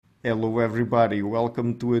Hello, everybody.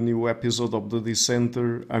 Welcome to a new episode of the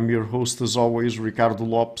Dissenter. I'm your host, as always, Ricardo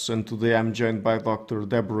Lopes, and today I'm joined by Dr.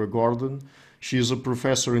 Deborah Gordon. She is a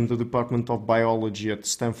professor in the Department of Biology at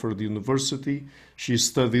Stanford University. She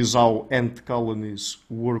studies how ant colonies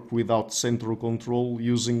work without central control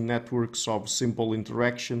using networks of simple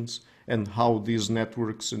interactions and how these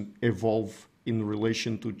networks evolve in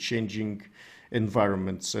relation to changing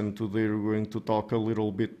environments. And today we're going to talk a little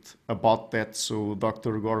bit about that. So,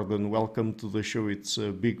 Dr. Gordon, welcome to the show. It's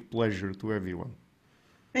a big pleasure to everyone.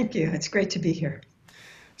 Thank you. It's great to be here.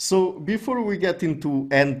 So, before we get into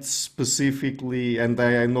ants specifically, and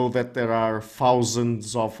I know that there are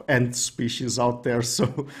thousands of ant species out there,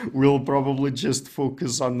 so we'll probably just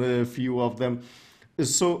focus on a few of them.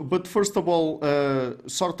 So, but first of all,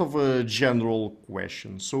 sort of a general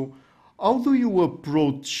question. So, how do you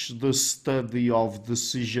approach the study of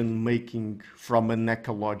decision making from an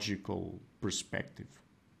ecological perspective?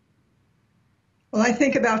 Well, I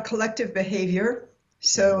think about collective behavior.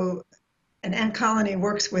 So, an ant colony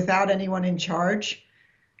works without anyone in charge.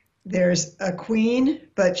 There's a queen,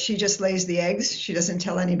 but she just lays the eggs. She doesn't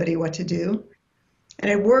tell anybody what to do.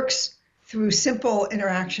 And it works through simple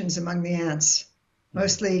interactions among the ants,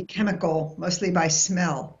 mostly chemical, mostly by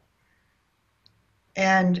smell.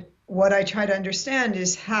 And what I try to understand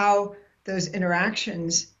is how those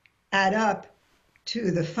interactions add up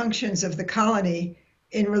to the functions of the colony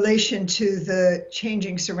in relation to the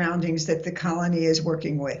changing surroundings that the colony is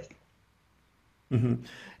working with. Mhm.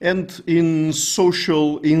 And in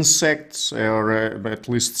social insects, or at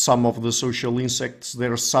least some of the social insects,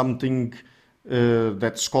 there's something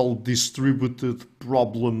that's called distributed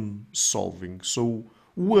problem solving. So,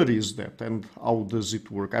 what is that and how does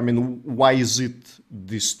it work? I mean, why is it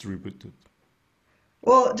distributed?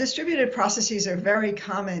 Well, distributed processes are very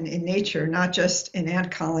common in nature, not just in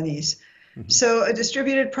ant colonies. So, a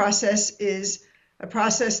distributed process is a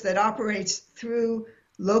process that operates through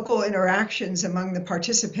local interactions among the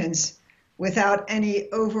participants without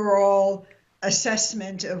any overall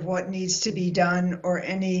assessment of what needs to be done or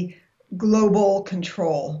any global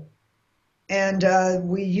control. And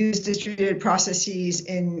we use distributed processes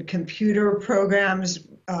in computer programs.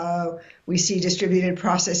 We see distributed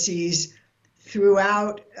processes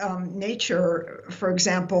throughout nature. For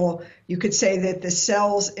example, you could say that the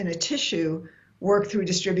cells in a tissue work through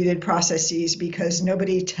distributed processes because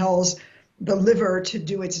nobody tells the liver to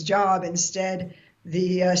do its job. Instead,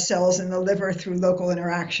 the cells in the liver, through local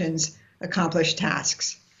interactions, accomplish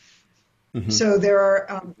tasks. So there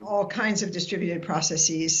are all kinds of distributed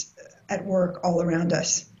processes at work all around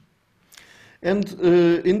us. And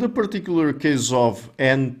in the particular case of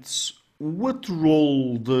ants, what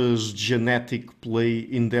role does genetic play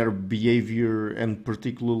in their behavior and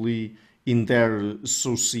particularly in their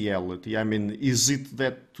sociality? I mean, is it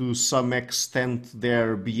that to some extent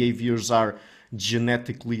their behaviors are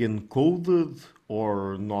genetically encoded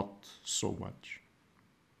or not so much?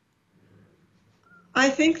 I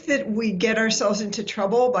think that we get ourselves into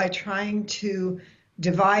trouble by trying to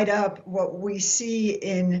divide up what we see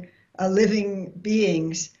in living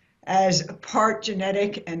beings as part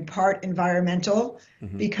genetic and part environmental,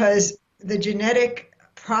 because the genetic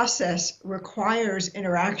process requires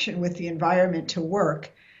interaction with the environment to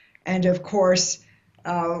work. And of course,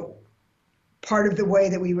 part of the way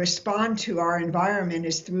that we respond to our environment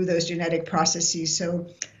is through those genetic processes. So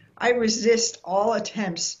I resist all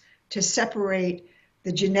attempts to separate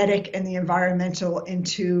the genetic and the environmental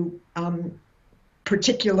into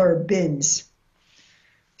particular bins.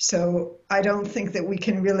 So I don't think that we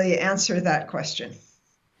can really answer that question.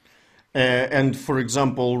 And for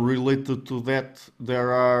example, related to that,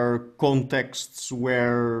 there are contexts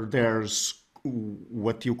where there's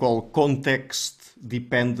what you call context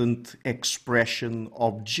dependent expression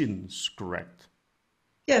of genes, correct?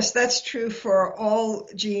 Yes, that's true for all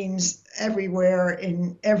genes everywhere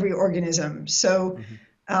in every organism. So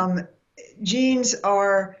um, genes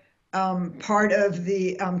are part of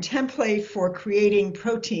the template for creating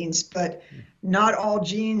proteins, but not all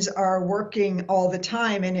genes are working all the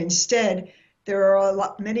time. And instead, there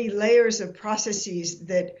are many layers of processes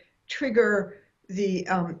that trigger the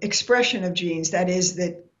expression of genes. That is,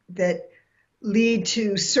 that lead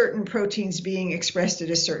to certain proteins being expressed at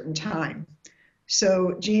a certain time.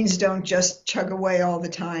 So genes don't just chug away all the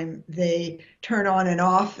time. They turn on and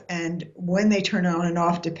off, and when they turn on and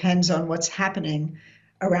off depends on what's happening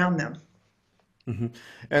around them.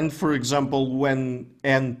 And for example, when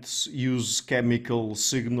ants use chemical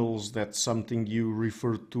signals, that's something you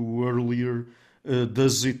referred to earlier.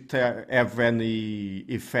 Does it have any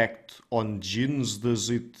effect on genes? Does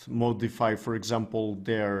it modify, for example,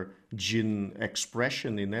 their gene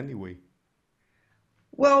expression in any way?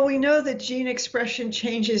 Well, we know that gene expression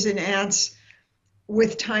changes in ants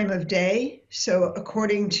with time of day, so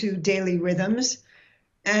according to daily rhythms.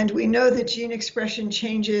 And we know that gene expression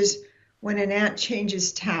changes when an ant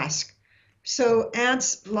changes task. So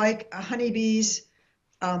ants, like honeybees,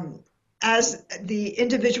 as the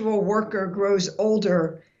individual worker grows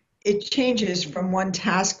older, it changes from one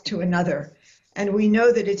task to another. And we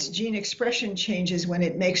know that its gene expression changes when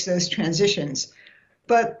it makes those transitions.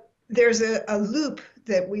 But there's a loop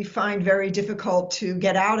that we find very difficult to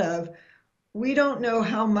get out of. We don't know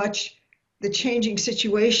how much the changing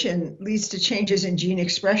situation leads to changes in gene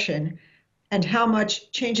expression and how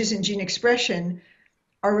much changes in gene expression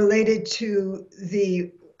are related to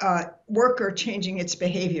the worker changing its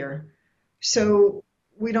behavior. So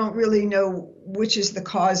we don't really know which is the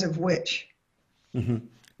cause of which.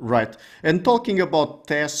 Right. And talking about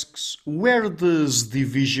tasks, where does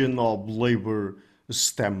division of labor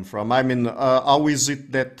stem from? I mean, how is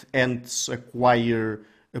it that ants acquire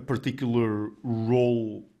a particular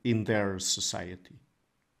role in their society?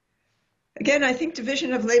 Again, I think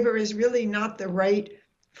division of labor is really not the right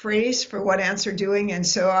phrase for what ants are doing. And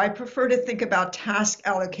so I prefer to think about task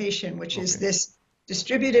allocation, which is Okay. this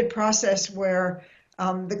distributed process where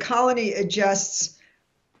the colony adjusts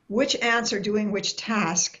which ants are doing which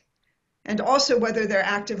task and also whether they're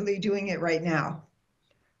actively doing it right now.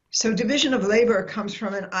 So division of labor comes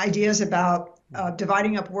from ideas about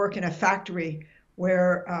dividing up work in a factory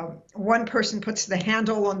where one person puts the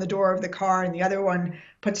handle on the door of the car and the other one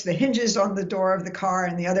puts the hinges on the door of the car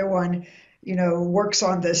and the other one, works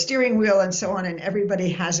on the steering wheel and so on, and everybody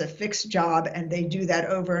has a fixed job and they do that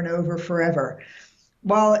over and over forever.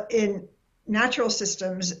 While in natural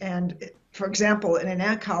systems and, for example, in an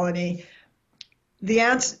ant colony, the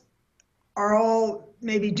ants are all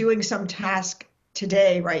maybe doing some task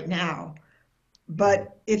today, right now.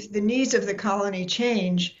 But if the needs of the colony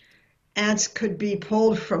change, ants could be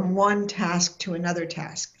pulled from one task to another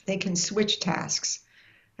task. They can switch tasks.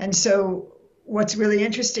 And so what's really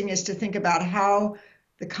interesting is to think about how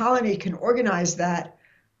the colony can organize that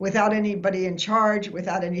without anybody in charge,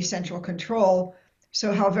 without any central control.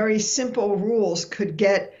 So how very simple rules could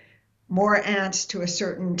get more ants to a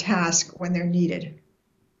certain task when they're needed.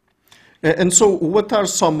 And so, what are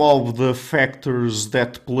some of the factors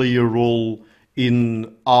that play a role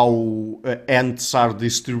in how ants are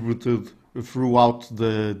distributed throughout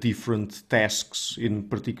the different tasks in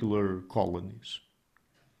particular colonies?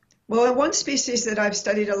 Well, one species that I've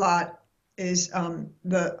studied a lot is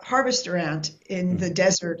the harvester ant in the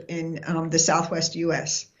desert in the Southwest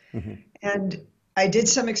US. And I did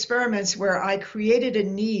some experiments where I created a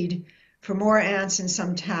need for more ants in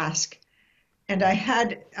some task. And I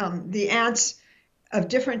had the ants of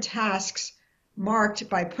different tasks marked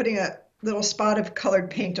by putting a little spot of colored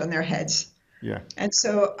paint on their heads. Yeah. And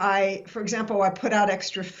so for example, I put out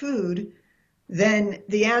extra food, then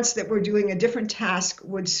the ants that were doing a different task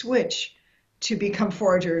would switch to become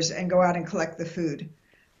foragers and go out and collect the food.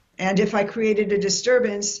 And if I created a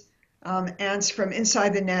disturbance, ants from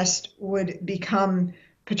inside the nest would become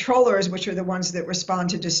patrollers, which are the ones that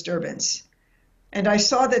respond to disturbance. And I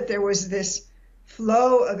saw that there was this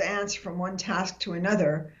flow of ants from one task to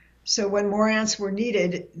another. So when more ants were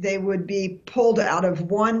needed, they would be pulled out of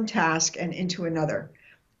one task and into another.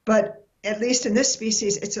 But at least in this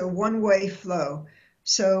species, it's a one-way flow.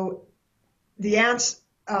 So the ants,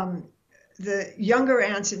 the younger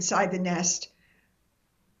ants inside the nest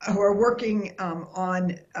who are working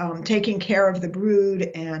on taking care of the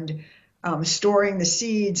brood and storing the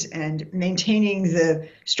seeds and maintaining the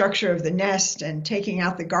structure of the nest and taking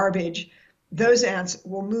out the garbage, those ants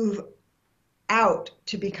will move out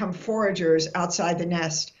to become foragers outside the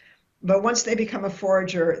nest. But once they become a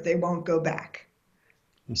forager, they won't go back.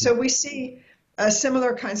 So we see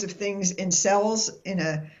similar kinds of things in cells in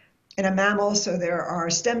a mammal. So there are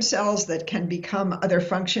stem cells that can become other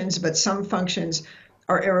functions, but some functions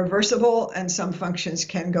are irreversible and some functions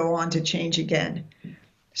can go on to change again.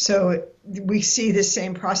 So we see this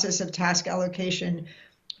same process of task allocation.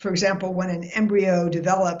 For example, when an embryo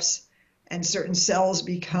develops and certain cells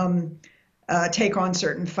take on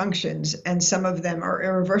certain functions, and some of them are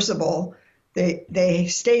irreversible, they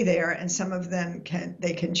stay there, and some of them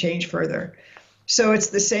can change further. So it's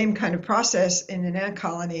the same kind of process in an ant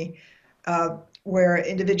colony where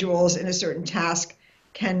individuals in a certain task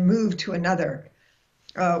can move to another.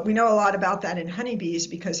 We know a lot about that in honeybees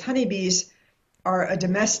because honeybees are a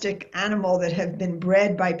domestic animal that have been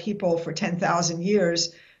bred by people for 10,000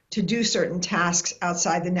 years to do certain tasks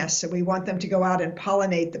outside the nest. So we want them to go out and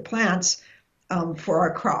pollinate the plants for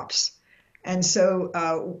our crops. And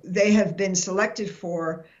so they have been selected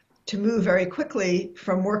to move very quickly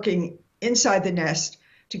from working inside the nest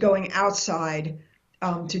to going outside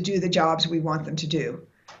to do the jobs we want them to do.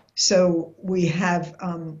 So we have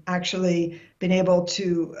actually been able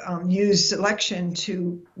to use selection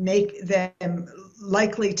to make them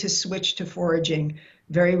likely to switch to foraging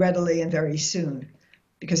very readily and very soon,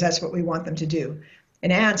 because that's what we want them to do.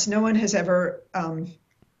 In ants, no one has ever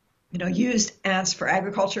used ants for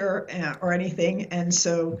agriculture or anything, and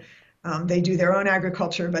so they do their own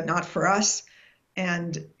agriculture, but not for us.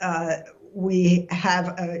 And we have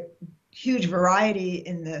a huge variety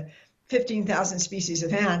in the 15,000 species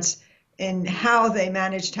of ants in how they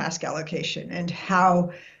manage task allocation and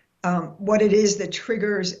how what it is that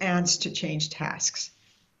triggers ants to change tasks.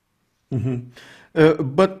 Mm-hmm.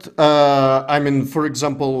 I mean, for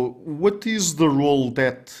example, what is the role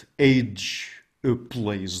that age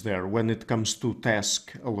plays there when it comes to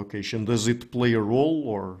task allocation? Does it play a role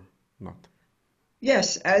or not?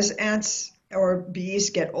 Yes, as ants or bees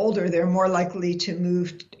get older, they're more likely to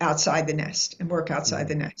move outside the nest and work outside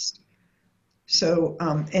the nest. So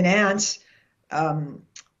in ants,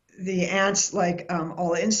 the ants, like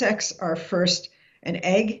all insects, are first an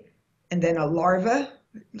egg and then a larva,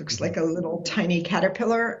 looks like a little tiny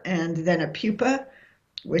caterpillar, and then a pupa,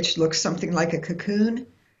 which looks something like a cocoon.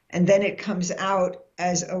 And then it comes out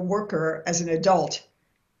as a worker, as an adult,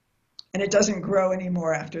 and it doesn't grow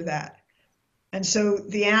anymore after that. And so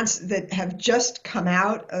the ants that have just come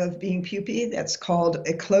out of being pupae, that's called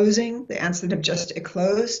eclosing, the ants that have just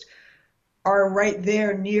eclosed, are right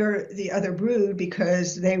there near the other brood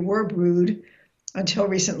because they were brood until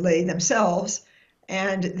recently themselves.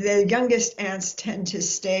 And the youngest ants tend to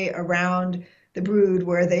stay around the brood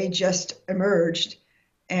where they just emerged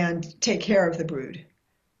and take care of the brood.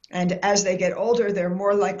 And as they get older, they're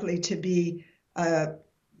more likely to be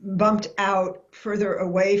bumped out further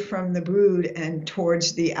away from the brood and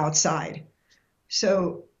towards the outside.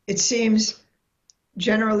 So it seems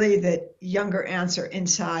generally that younger ants are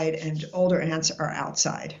inside and older ants are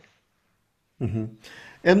outside. Mm-hmm.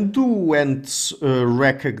 And do ants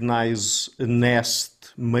recognize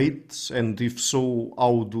nest mates? And if so,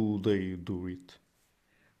 how do they do it?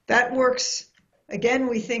 That works, again,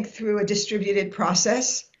 we think through a distributed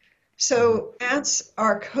process. So ants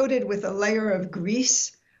are coated with a layer of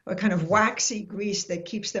grease, a kind of waxy grease that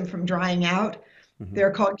keeps them from drying out.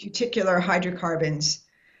 They're called cuticular hydrocarbons.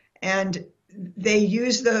 And they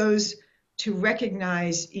use those to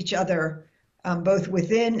recognize each other, both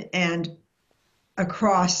within and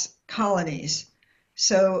across colonies.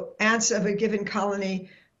 So ants of a given colony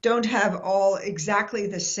don't have all exactly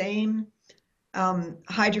the same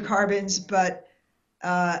hydrocarbons, but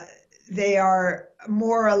they are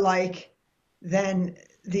more alike than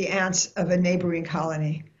the ants of a neighboring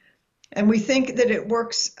colony. And we think that it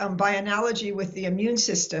works by analogy with the immune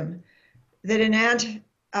system, that an ant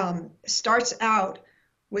starts out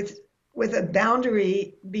with a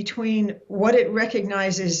boundary between what it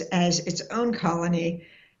recognizes as its own colony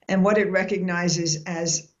and what it recognizes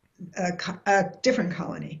as a different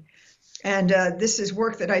colony. And this is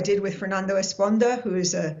work that I did with Fernando Esponda, who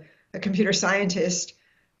is a computer scientist.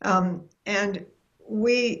 And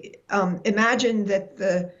we imagine that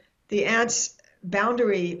the ant's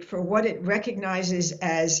boundary for what it recognizes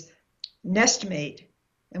as nestmate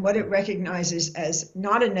and what it recognizes as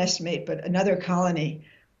not a nestmate but another colony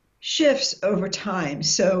shifts over time.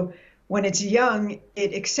 So when it's young,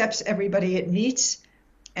 it accepts everybody it meets,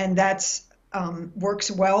 and that's works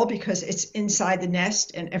well because it's inside the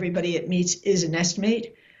nest and everybody it meets is a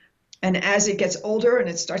nestmate. And as it gets older and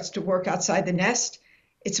it starts to work outside the nest,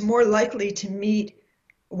 it's more likely to meet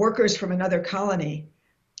workers from another colony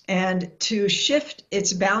and to shift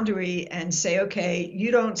its boundary and say, okay,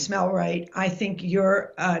 you don't smell right. I think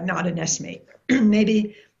you're not a nestmate.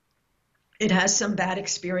 Maybe it has some bad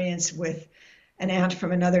experience with an ant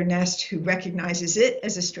from another nest who recognizes it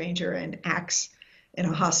as a stranger and acts in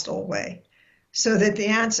a hostile way. So that the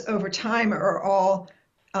ants over time are all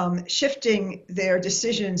shifting their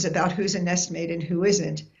decisions about who's a nestmate and who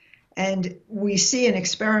isn't. And we see in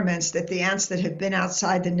experiments that the ants that have been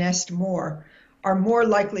outside the nest more are more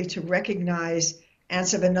likely to recognize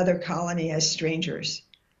ants of another colony as strangers.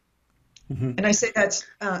 And I say that's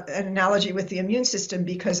an analogy with the immune system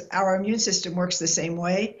because our immune system works the same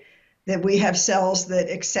way, that we have cells that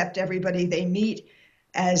accept everybody they meet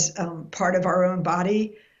as part of our own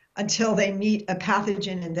body until they meet a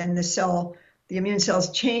pathogen, and then the immune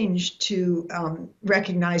cells change to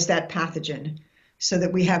recognize that pathogen so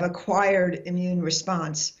that we have acquired immune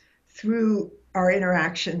response through our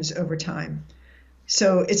interactions over time.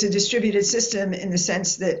 So it's a distributed system in the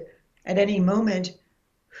sense that at any moment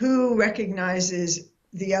who recognizes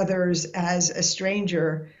the others as a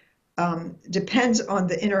stranger depends on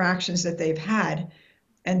the interactions that they've had.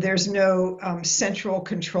 And there's no central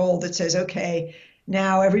control that says, okay,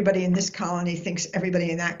 now everybody in this colony thinks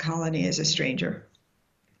everybody in that colony is a stranger.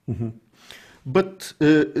 Mm-hmm. But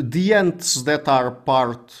the ants that are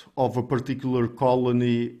part of a particular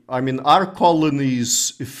colony, I mean, are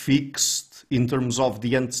colonies fixed in terms of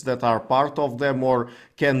the ants that are part of them, or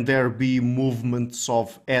can there be movements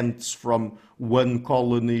of ants from one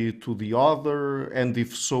colony to the other? And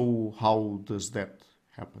if so, how does that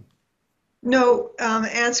happen? No,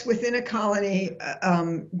 ants within a colony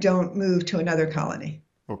don't move to another colony.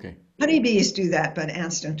 Okay. Honeybees do that, but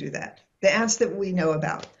ants don't do that. The ants that we know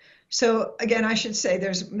about. So again, I should say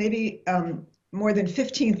there's maybe more than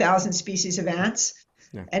 15,000 species of ants,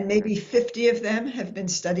 Yeah. and maybe 50 of them have been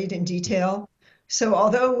studied in detail. So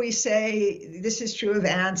although we say this is true of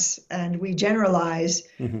ants and we generalize,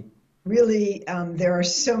 really there are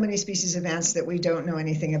so many species of ants that we don't know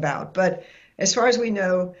anything about. But as far as we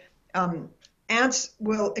know, ants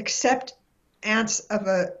will accept ants of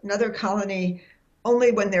another colony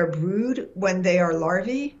only when they're brood, when they are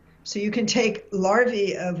larvae. So you can take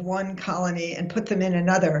larvae of one colony and put them in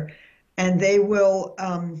another, and they will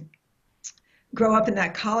grow up in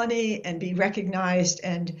that colony and be recognized.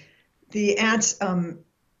 And the ants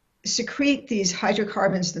secrete these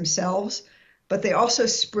hydrocarbons themselves, but they also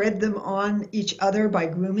spread them on each other by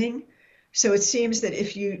grooming. So it seems that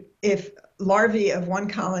if larvae of one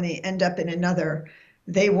colony end up in another,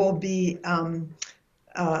 they will be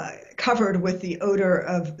covered with the odor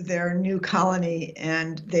of their new colony,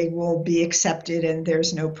 and they will be accepted, and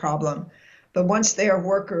there's no problem. But once they are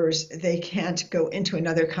workers, they can't go into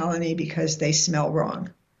another colony because they smell wrong.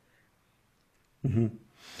 Mm-hmm.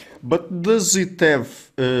 But does it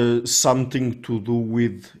have something to do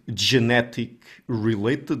with genetic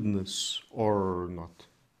relatedness or not?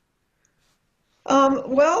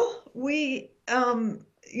 Well,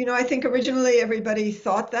 I think originally everybody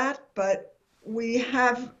thought that, but we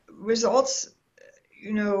have results,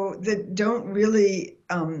 that don't really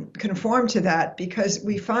conform to that, because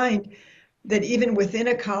we find that even within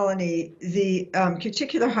a colony, the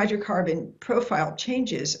cuticular hydrocarbon profile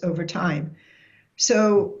changes over time.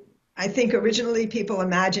 So I think originally people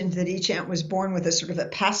imagined that each ant was born with a sort of a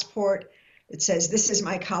passport that says, this is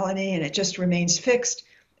my colony, and it just remains fixed.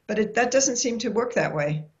 But that doesn't seem to work that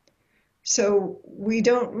way. So we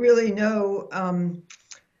don't really know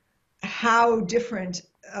how different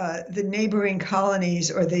the neighboring colonies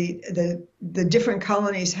or the different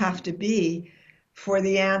colonies have to be for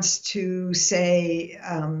the ants to say,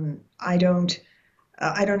 I don't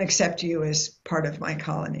accept you as part of my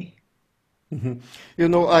colony.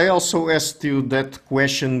 Mm-hmm. I also asked you that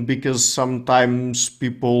question because sometimes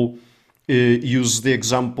people use the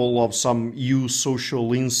example of some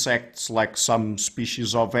eusocial insects, like some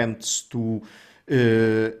species of ants, to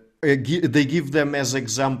they give them as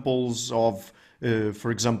examples of,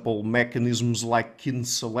 for example, mechanisms like kin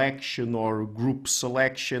selection or group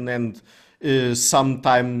selection, and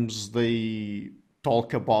sometimes they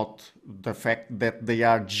talk about the fact that they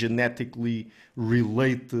are genetically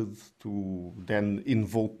related to then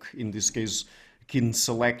invoke, in this case, kin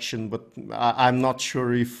selection, but I'm not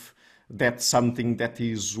sure if that's something that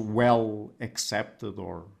is well accepted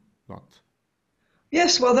or not.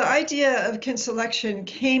 Yes, well, the idea of kin selection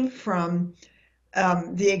came from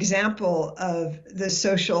the example of the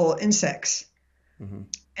social insects. Mm-hmm.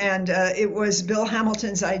 And it was Bill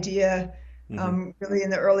Hamilton's idea, really in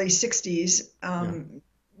the early 60s,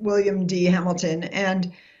 William D. Hamilton.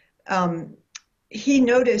 And he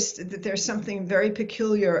noticed that there's something very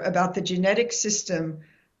peculiar about the genetic system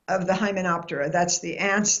of the Hymenoptera. That's the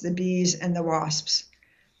ants, the bees, and the wasps.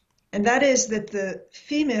 And that is that the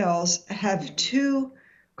females have 2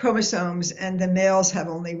 chromosomes and the males have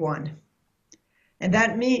only 1. And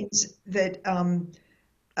that means that an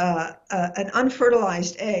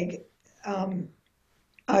unfertilized egg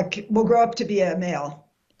will grow up to be a male.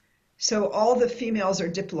 So all the females are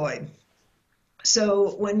diploid.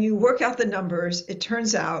 So when you work out the numbers, it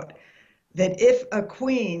turns out that if a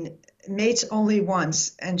queen mates only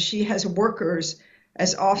once and she has workers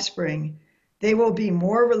as offspring, they will be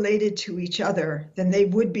more related to each other than they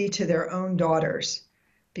would be to their own daughters,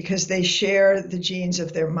 because they share the genes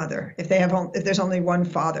of their mother if there's only one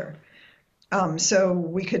father. So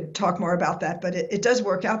we could talk more about that, but it does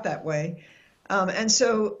work out that way. And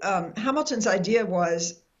so Hamilton's idea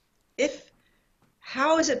was,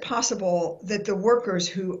 how is it possible that the workers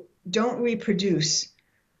who don't reproduce,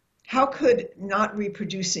 how could not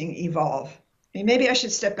reproducing evolve? maybe I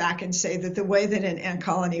should step back and say that the way that an ant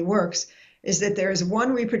colony works is that there is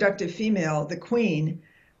one reproductive female, the queen,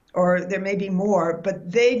 or there may be more,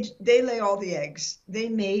 but they lay all the eggs. They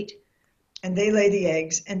mate and they lay the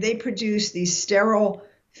eggs and they produce these sterile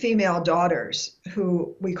female daughters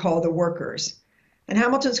who we call the workers. And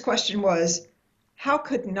Hamilton's question was, how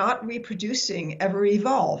could not reproducing ever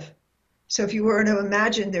evolve? So if you were to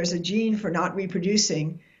imagine there's a gene for not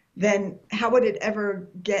reproducing, then how would it ever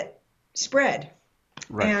get spread?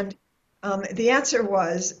 Right. And his answer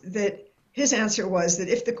was that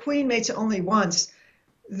if the queen mates only once,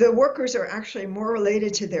 the workers are actually more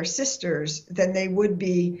related to their sisters than they would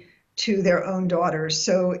be to their own daughters.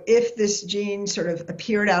 So if this gene sort of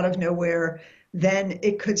appeared out of nowhere, then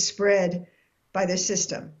it could spread by the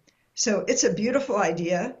system. So it's a beautiful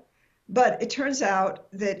idea, but it turns out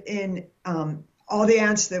that in all the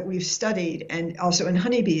ants that we've studied and also in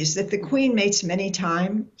honeybees, that the queen mates many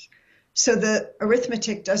times. So the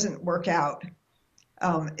arithmetic doesn't work out.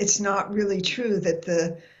 It's not really true that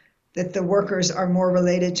the workers are more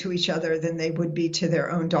related to each other than they would be to their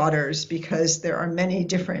own daughters, because there are many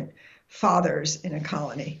different fathers in a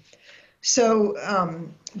colony. So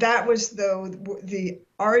that was the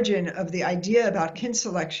origin of the idea about kin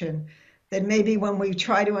selection, that maybe when we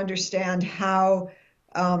try to understand how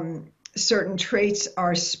certain traits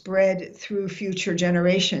are spread through future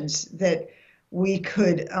generations, that we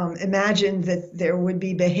could imagine that there would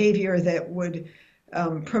be behavior that would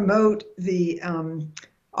promote the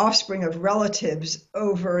offspring of relatives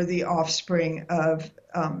over the offspring of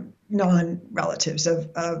non-relatives,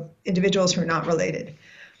 of individuals who are not related.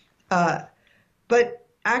 But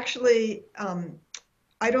actually,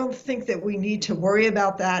 I don't think that we need to worry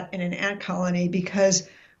about that in an ant colony, because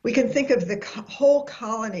we can think of the whole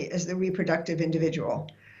colony as the reproductive individual.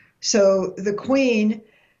 So the queen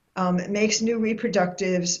makes new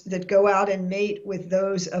reproductives that go out and mate with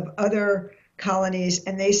those of other colonies,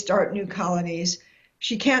 and they start new colonies.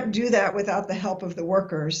 She can't do that without the help of the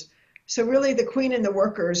workers. So really the queen and the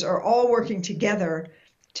workers are all working together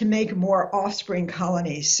to make more offspring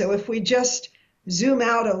colonies. So if we just zoom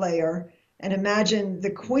out a layer and imagine the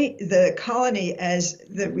colony as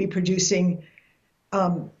the reproducing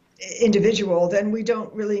individual, then we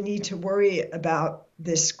don't really need to worry about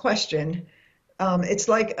this question. It's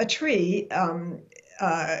like a tree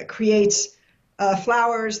creates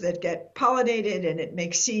flowers that get pollinated, and it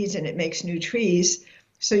makes seeds and it makes new trees.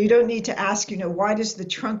 So you don't need to ask, why does the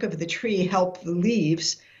trunk of the tree help the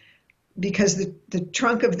leaves? Because the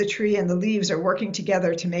trunk of the tree and the leaves are working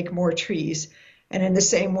together to make more trees. And in the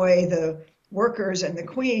same way, the workers and the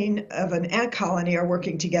queen of an ant colony are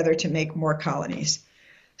working together to make more colonies.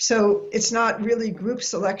 So it's not really group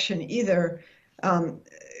selection either.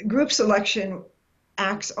 Group selection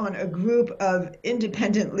acts on a group of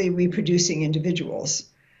independently reproducing individuals.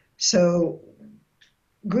 So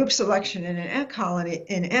group selection in ant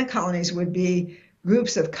colonies would be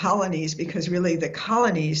groups of colonies, because really the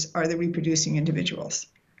colonies are the reproducing individuals.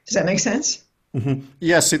 Does that make sense? Mm-hmm.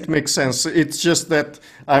 Yes, it makes sense. It's just that,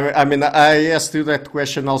 I asked you that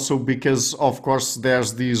question also because, of course,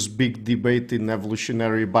 there's this big debate in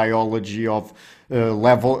evolutionary biology of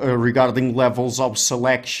regarding levels of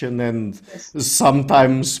selection, and Yes.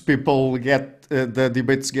 sometimes people the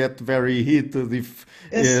debates get very heated if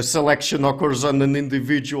Yes. selection occurs on an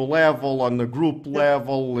individual level, on a group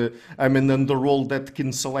level, and the role that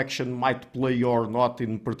kin selection might play or not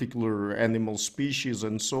in particular animal species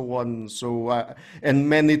and so on. So, and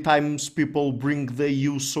many times people bring the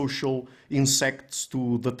eusocial insects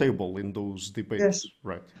to the table in those debates, Yes.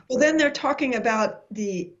 right? Well, then they're talking about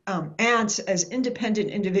the ants as independent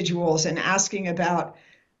individuals and asking about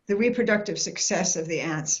the reproductive success of the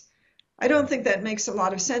ants. I don't think that makes a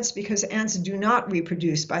lot of sense, because ants do not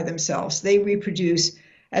reproduce by themselves. They reproduce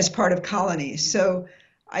as part of colonies. So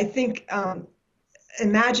I think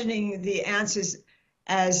imagining the ants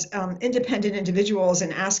as independent individuals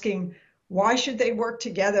and asking why should they work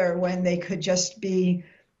together when they could just be,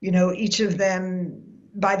 each of them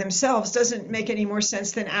by themselves, doesn't make any more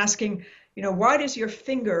sense than asking, why does your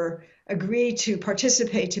finger agree to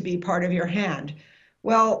participate to be part of your hand?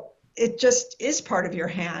 Well, it just is part of your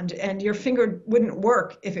hand, and your finger wouldn't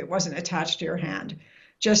work if it wasn't attached to your hand,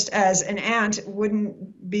 just as an ant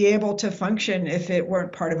wouldn't be able to function if it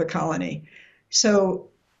weren't part of a colony.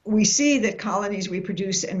 So we see that colonies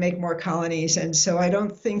reproduce and make more colonies, and so I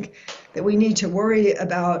don't think that we need to worry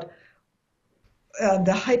about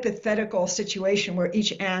the hypothetical situation where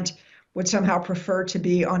each ant would somehow prefer to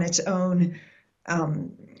be on its own,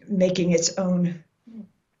 making its own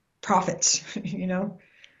profits,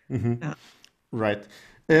 Mm-hmm. Uh, Right.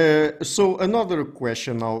 So another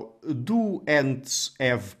question now, do ants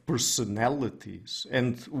have personalities?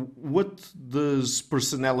 And what does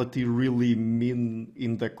personality really mean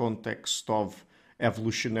in the context of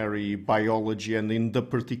evolutionary biology and in the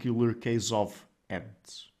particular case of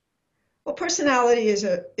ants? Well, personality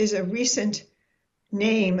is a recent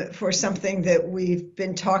name for something that we've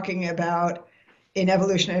been talking about in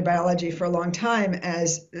evolutionary biology for a long time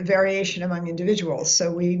as variation among individuals.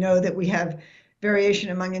 So we know that we have variation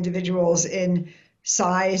among individuals in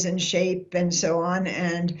size and shape and so on.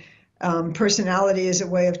 And personality is a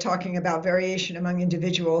way of talking about variation among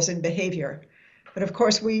individuals in behavior. But of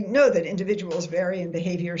course, we know that individuals vary in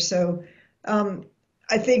behavior. So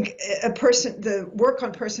I think the work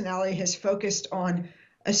on personality has focused on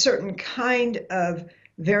a certain kind of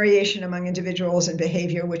variation among individuals in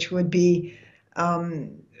behavior, which would be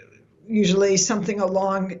usually something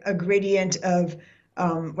along a gradient of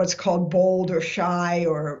what's called bold or shy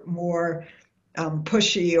or more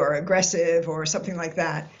pushy or aggressive or something like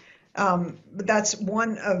that. But that's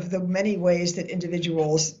one of the many ways that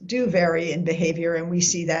individuals do vary in behavior, and we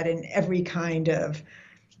see that in every kind of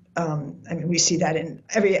we see that in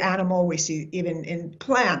every animal. We see even in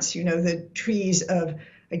plants. The trees of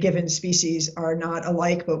a given species are not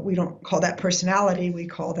alike, but we don't call that personality. We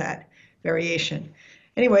call that variation.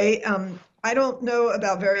 Anyway, I don't know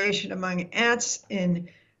about variation among ants in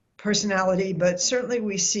personality, but certainly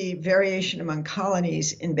we see variation among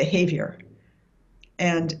colonies in behavior.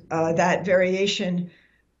 And that variation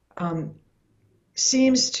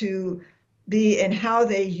seems to be in how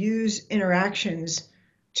they use interactions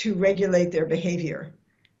to regulate their behavior.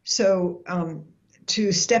 So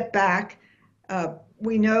to step back,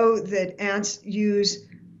 we know that ants use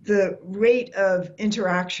the rate of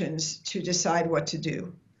interactions to decide what to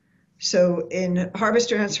do. So in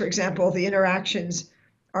harvester ants, for example, the interactions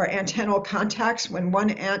are antennal contacts. When one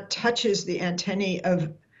ant touches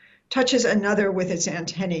another with its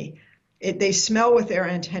antennae, they smell with their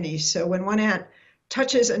antennae. So when one ant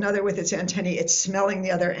touches another with its antennae, it's smelling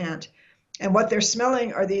the other ant. And what they're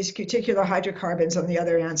smelling are these cuticular hydrocarbons on the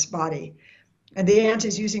other ant's body. And the ant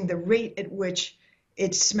is using the rate at which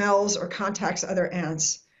it smells or contacts other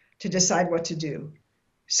ants to decide what to do.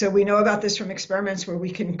 So we know about this from experiments where we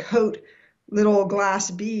can coat little glass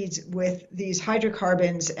beads with these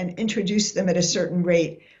hydrocarbons and introduce them at a certain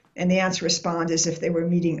rate, and the ants respond as if they were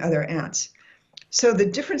meeting other ants. So the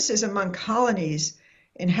differences among colonies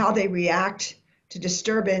in how they react to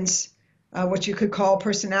disturbance, what you could call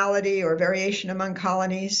personality or variation among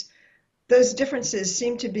colonies, those differences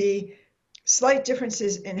seem to be slight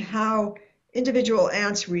differences in how individual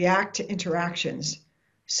ants react to interactions.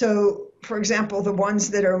 So, for example, the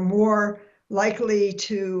ones that are more likely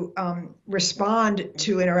to respond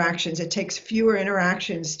to interactions, it takes fewer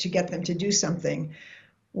interactions to get them to do something,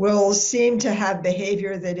 will seem to have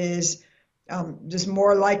behavior that is just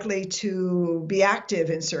more likely to be active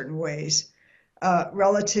in certain ways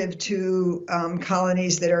relative to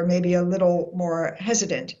colonies that are maybe a little more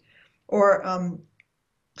hesitant. Or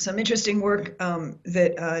some interesting work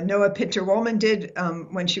that Noah Pinter-Wollman did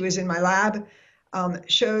when she was in my lab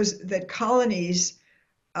shows that colonies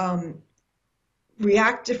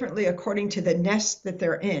react differently according to the nest that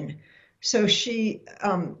they're in. So she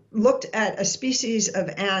looked at a species of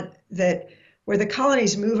ant where the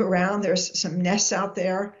colonies move around. There's some nests out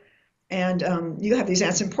there, and you have these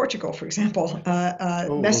ants in Portugal, for example,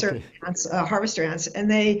 messer ants, harvester ants,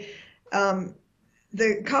 and the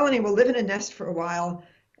colony will live in a nest for a while,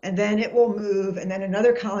 and then it will move, and then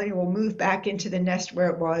another colony will move back into the nest where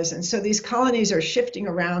it was. And so these colonies are shifting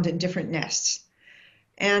around in different nests.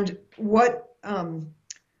 And what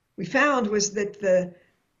we found was that the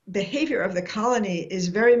behavior of the colony is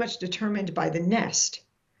very much determined by the nest.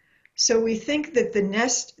 So we think that the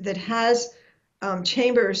nest that has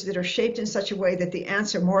chambers that are shaped in such a way that the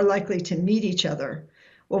ants are more likely to meet each other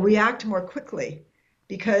will react more quickly,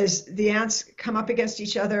 because the ants come up against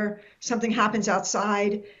each other, something happens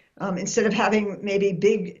outside. Instead of having maybe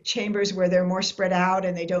big chambers where they're more spread out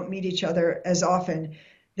and they don't meet each other as often,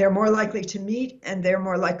 they're more likely to meet and they're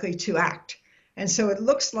more likely to act. And so it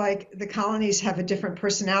looks like the colonies have a different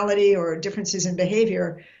personality or differences in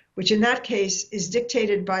behavior, which in that case is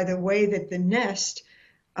dictated by the way that the nest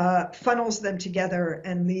funnels them together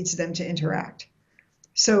and leads them to interact.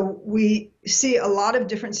 So we see a lot of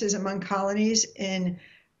differences among colonies in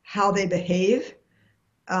how they behave.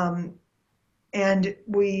 And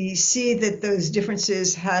we see that those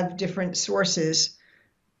differences have different sources.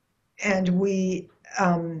 And we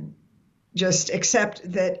just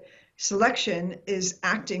accept that selection is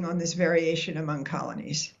acting on this variation among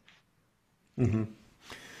colonies. Mm-hmm.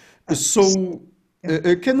 So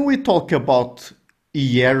Yeah. Can we talk about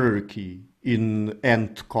hierarchy in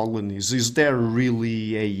ant colonies? Is there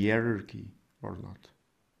really a hierarchy or not?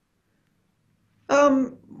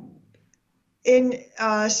 Um, in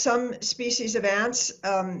some species of ants,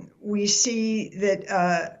 we see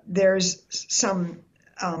that there's some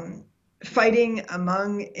um, fighting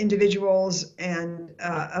among individuals and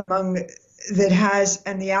among that has,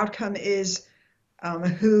 and the outcome is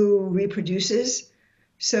who reproduces.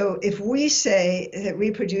 So if we say that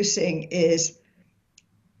reproducing is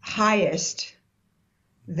highest,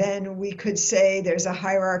 then we could say there's a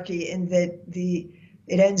hierarchy in that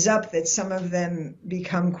it ends up that some of them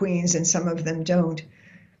become queens and some of them don't.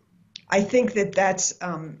 I think that that's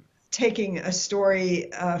taking a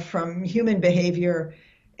story from human behavior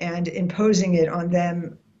and imposing it on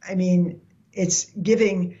them. I mean, it's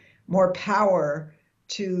giving more power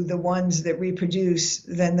to the ones that reproduce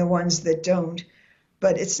than the ones that don't.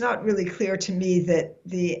 But it's not really clear to me that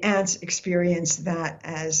the ants experience that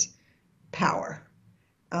as power.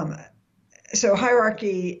 Um, so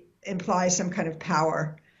hierarchy implies some kind of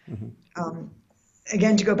power. Um,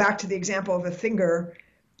 Again, to go back to the example of a finger,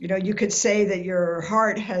 you could say that your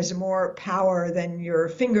heart has more power than your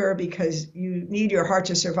finger because you need your heart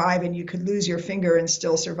to survive, and you could lose your finger and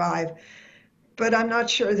still survive. But I'm not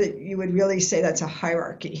sure that you would really say that's a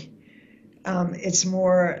hierarchy. It's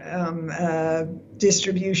more a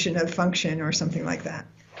distribution of function or something like that.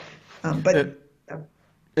 Uh, But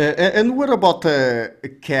and what about a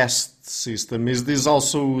caste system? Is this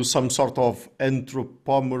also some sort of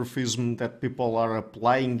anthropomorphism that people are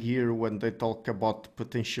applying here when they talk about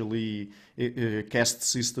potentially caste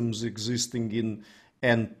systems existing in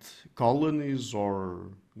ant colonies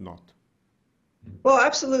or not? Well,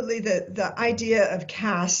 absolutely. The idea of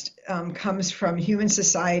caste comes from human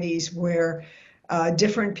societies where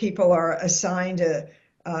different people are assigned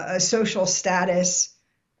a social status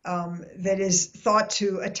that is thought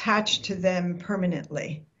to attach to them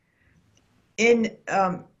permanently. In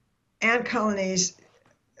ant colonies,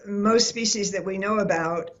 most species that we know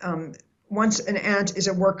about, once an ant is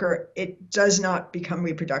a worker, it does not become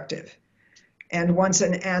reproductive. And once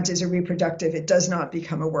an ant is a reproductive, it does not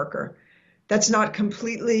become a worker. That's not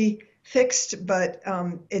completely fixed, but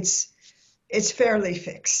it's fairly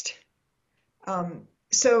fixed.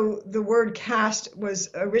 So the word caste was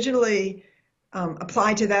originally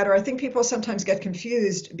applied to that, or I think people sometimes get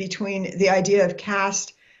confused between the idea of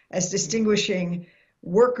caste as distinguishing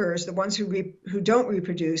workers, the ones who don't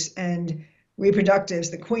reproduce, and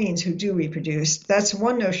reproductives, the queens who do reproduce. That's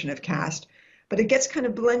one notion of caste, but it gets kind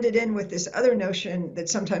of blended in with this other notion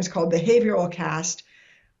that's sometimes called behavioral caste,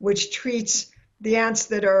 which treats the ants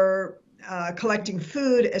that are collecting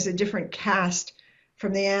food as a different caste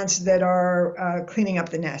from the ants that are cleaning up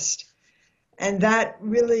the nest. And that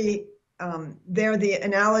really, they're the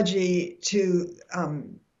analogy to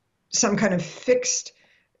some kind of fixed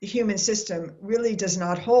human system really does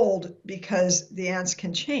not hold because the ants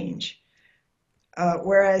can change.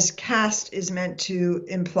 Whereas caste is meant to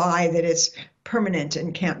imply that it's permanent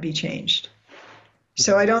and can't be changed.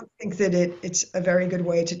 So I don't think that it's a very good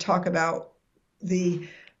way to talk about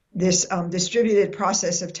this distributed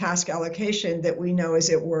process of task allocation that we know is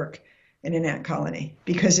at work in an ant colony,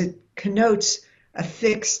 because it connotes a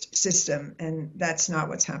fixed system, and that's not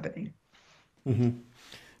what's happening.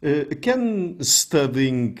 Can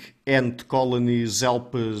studying ant colonies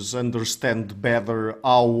help us understand better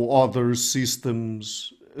how other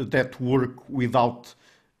systems that work without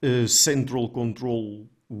central control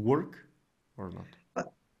work or not?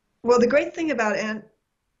 Well, the great thing about ant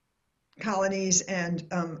colonies and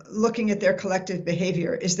looking at their collective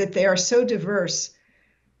behavior is that they are so diverse,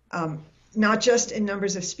 not just in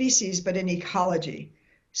numbers of species, but in ecology.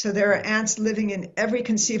 So there are ants living in every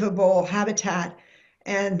conceivable habitat,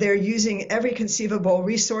 and they're using every conceivable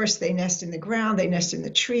resource. They nest in the ground, they nest in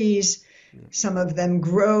the trees. Some of them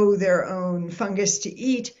grow their own fungus to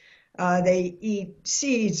eat. They eat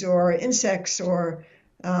seeds or insects, or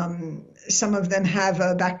some of them have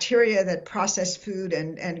bacteria that process food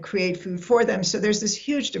and create food for them. So there's this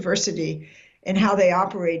huge diversity in how they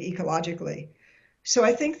operate ecologically. So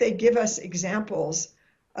I think they give us examples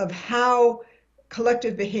of how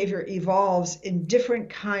collective behavior evolves in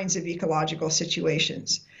different kinds of ecological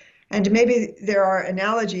situations. And maybe there are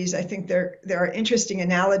analogies, I think there are interesting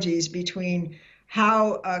analogies between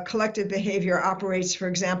how collective behavior operates, for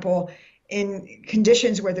example, in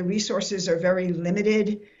conditions where the resources are very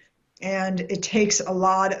limited and it takes a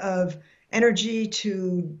lot of energy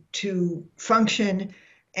to function,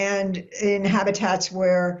 and in habitats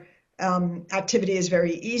where activity is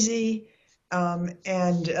very easy or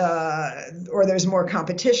there's more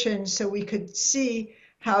competition. So we could see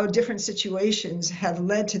how different situations have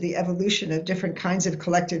led to the evolution of different kinds of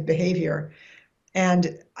collective behavior.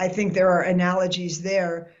 And I think there are analogies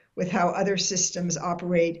there with how other systems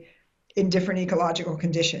operate in different ecological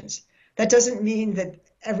conditions. That doesn't mean that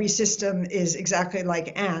every system is exactly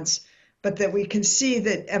like ants, but that we can see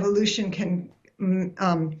that evolution can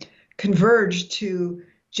converge to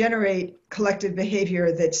generate collective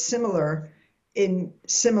behavior that's similar in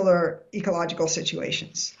similar ecological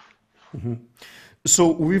situations.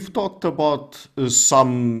 So we've talked about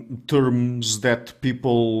some terms that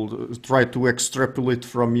people try to extrapolate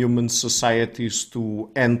from human societies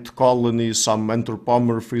to ant colonies, some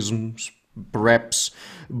anthropomorphisms, perhaps.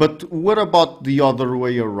 But what about the other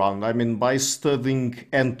way around? I mean, by studying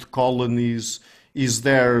ant colonies, is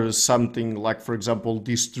there something like, for example,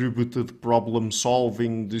 distributed problem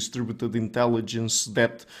solving, distributed intelligence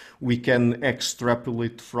that we can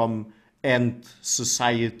extrapolate from ant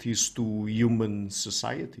societies to human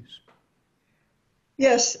societies?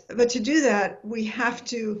 Yes, but to do that, we have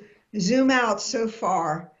to zoom out so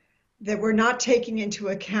far that we're not taking into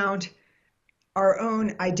account our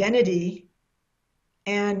own identity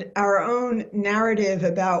and our own narrative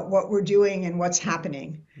about what we're doing and what's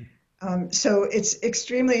happening. So it's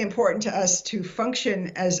extremely important to us to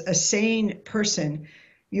function as a sane person.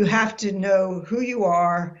 You have to know who you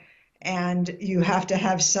are, and you have to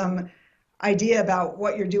have some idea about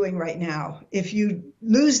what you're doing right now. If you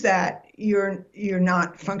lose that, you're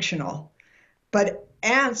not functional. But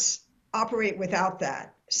ants operate without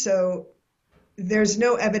that. So there's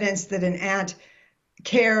no evidence that an ant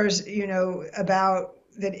cares, about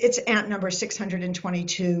that its ant number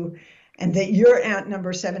 622 and that your ant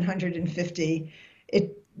number 750.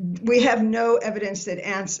 We have no evidence that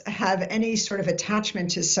ants have any sort of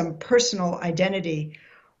attachment to some personal identity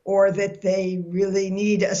or that they really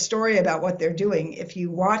need a story about what they're doing. If you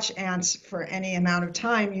watch ants for any amount of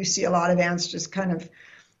time, you see a lot of ants just kind of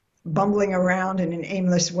bumbling around in an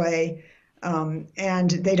aimless way, and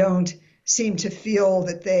they don't seem to feel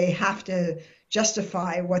that they have to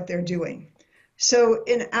justify what they're doing. So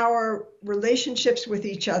in our relationships with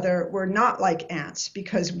each other, we're not like ants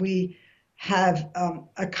because we have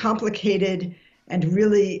a complicated and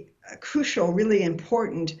really crucial, really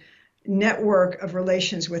important network of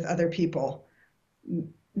relations with other people.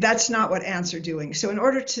 That's not what ants are doing. So in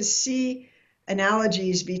order to see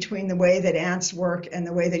analogies between the way that ants work and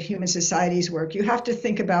the way that human societies work, you have to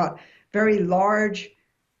think about very large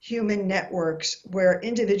human networks where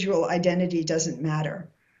individual identity doesn't matter,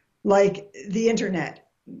 like the internet.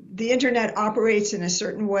 The internet operates in a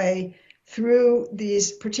certain way through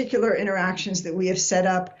these particular interactions that we have set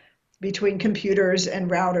up between computers and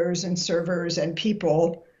routers and servers and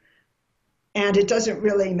people. And it doesn't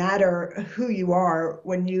really matter who you are.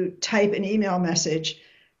 When you type an email message,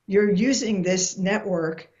 you're using this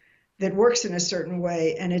network that works in a certain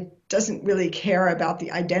way, and it doesn't really care about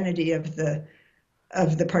the identity of the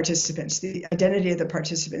participants. The identity of the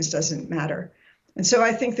participants doesn't matter. And so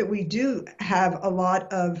I think that we do have a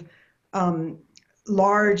lot of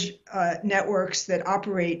large networks that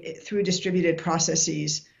operate through distributed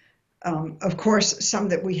processes. Of course, some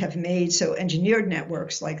that we have made, so engineered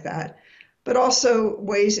networks like that, but also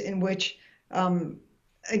ways in which,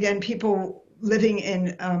 again, people living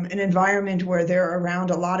in an environment where they're around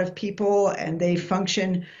a lot of people and they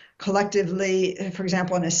function collectively. For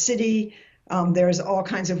example, in a city, there's all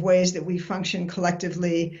kinds of ways that we function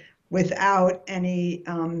collectively without any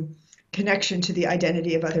connection to the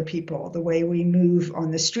identity of other people. The way we move on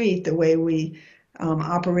the street, the way we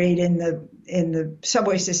operate in the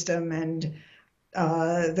subway system, and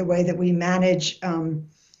the way that we manage.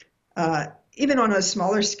 Even on a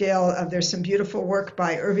smaller scale, there's some beautiful work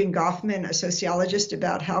by Irving Goffman, a sociologist,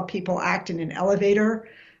 about how people act in an elevator.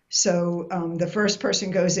 So the first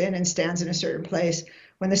person goes in and stands in a certain place.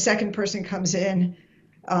 When the second person comes in,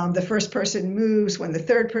 the first person moves. When the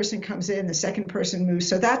third person comes in, the second person moves.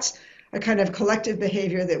 So that's a kind of collective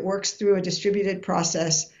behavior that works through a distributed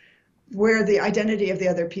process where the identity of the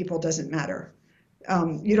other people doesn't matter.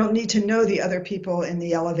 You don't need to know the other people in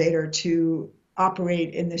the elevator to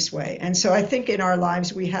operate in this way. And so I think in our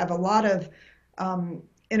lives, we have a lot of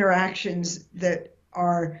interactions that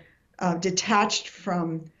are detached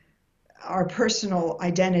from our personal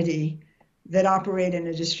identity that operate in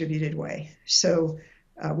a distributed way. So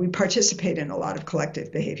we participate in a lot of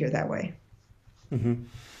collective behavior that way. Mm-hmm.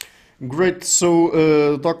 Great.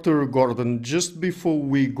 So, Dr. Gordon, just before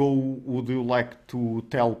we go, would you like to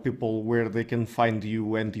tell people where they can find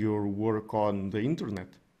you and your work on the internet?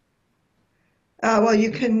 Well,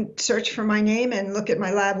 you can search for my name and look at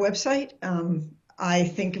my lab website. I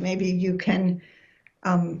think maybe you can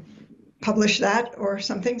um, publish that or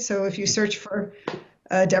something. So if you search for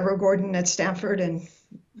Deborah Gordon at Stanford and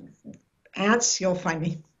ants, you'll find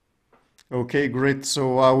me. Okay, great.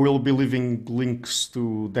 So I will be leaving links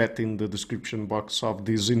to that in the description box of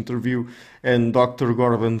this interview. And Dr.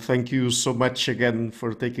 Gordon, thank you so much again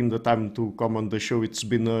for taking the time to come on the show. It's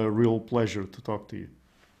been a real pleasure to talk to you.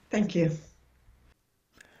 Thank you.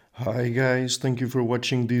 Hi guys, thank you for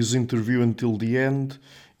watching this interview until the end.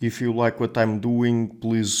 If you like what I'm doing,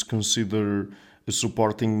 please consider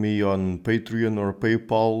supporting me on Patreon or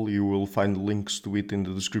PayPal. You will find links to it in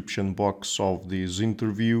the description box of this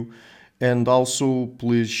interview. And also,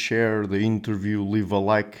 please share the interview, leave a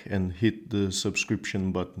like, and hit the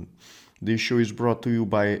subscription button. This show is brought to you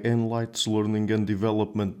by Enlights Learning and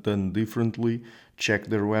Development Done Differently. Check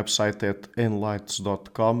their website at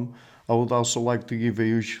enlights.com. I would also like to give a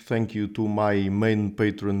huge thank you to my main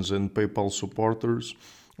patrons and PayPal supporters: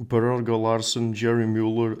 Pererga Larsen, Jerry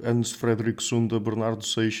Mueller, Ernst Frederick Sunda, Bernardo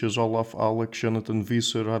Seixas, Olaf Alex, Jonathan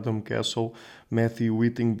Visser, Adam Castle, Matthew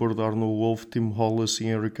Whitting, Arno Wolf, Tim Hollis,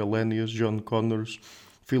 Henrik Alenius, John Connors,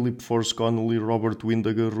 Philip Force Connolly, Robert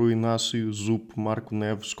Windager, Rui Inácio, Zup, Marco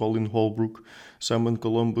Neves, Colin Holbrook, Simon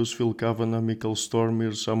Columbus, Phil Kavanagh, Michael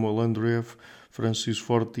Stormir, Samuel Andreev, Francis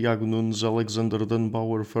Ford, Tiago Nunes, Alexander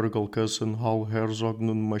Dunbauer, Fergal Cusson, Hal Herzog,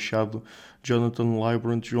 Nuno Machado, Jonathan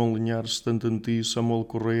Librant, João Linhares, Stanton T, Samuel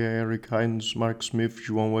Correia, Eric Hines, Mark Smith,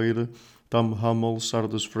 João Eira, Tom Hummel,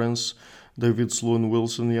 Sardas France, David Sloan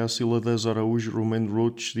Wilson, Yacila Dez Araújo, Romain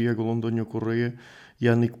Roach, Diego Londonho Correia,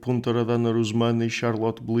 Yannick Punter, Adana Rusmani,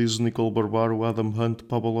 Charlotte Bliss, Nicole Barbaro, Adam Hunt,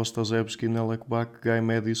 Pablo Ostazewski, Nelek Bach, Guy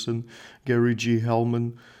Madison, Gary G.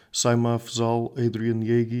 Hellman, Saima Afzal, Adrian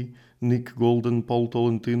Yegi, Nick Golden, Paulo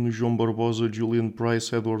Tolentino, João Barbosa, Julian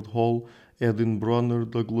Price, Edward Hall, Edin Bronner,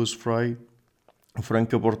 Douglas Fry,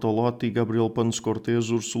 Franca Bortolotti, Gabriel Panos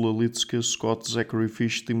Cortez, Ursula Litska, Scott, Zachary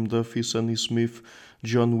Fish, Tim Duffy, Sonny Smith,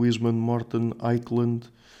 John Wiseman, Morton Eichland,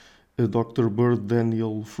 Dr. Bird,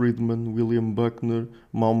 Daniel Friedman, William Buckner,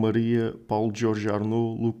 Mau Maria, Paul George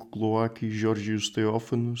Arnaud, Luke Gloaki, Georgios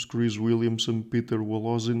Theophanos, Chris Williamson, Peter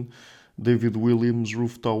Wolozin, David Williams,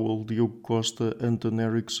 Ruth Towell, Diogo Costa, Anton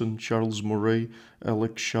Erickson, Charles Murray,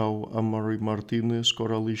 Alex Shaw, Amari Martinez,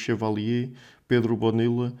 Coralie Chevalier, Pedro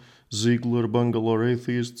Bonilla, Ziegler, Bangalore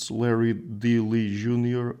Atheists, Larry D. Lee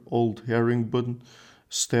Jr., Old Herringbone,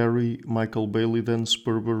 Sterry, Michael Bailey, Dan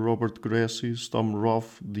Sperber, Robert Grassis, Tom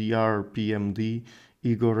Roth, DR PMD,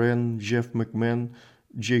 Igor N., Jeff McMahon,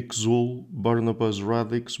 Jake Zoll, Barnabas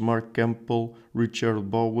Radix, Mark Campbell,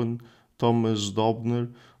 Richard Bowen, Thomas Dobner,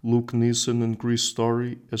 Luke Neeson, and Chris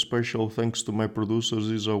Story. A special thanks to my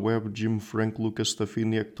producers Isa Webb, Jim Frank, Lucas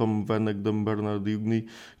Stafiniak, Tom Vanagdam, Bernard Ugni,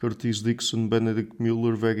 Curtis Dixon, Benedict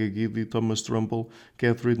Mueller, Vega Gidi, Thomas Trumple,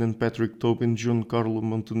 Catherine and Patrick Tobin, John Carlo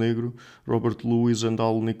Montenegro, Robert Lewis, and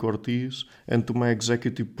Alnick Ortiz, and to my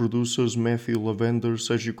executive producers Matthew Lavender,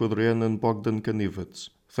 Sergio Codrean, and Bogdan Kanivets.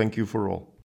 Thank you for all.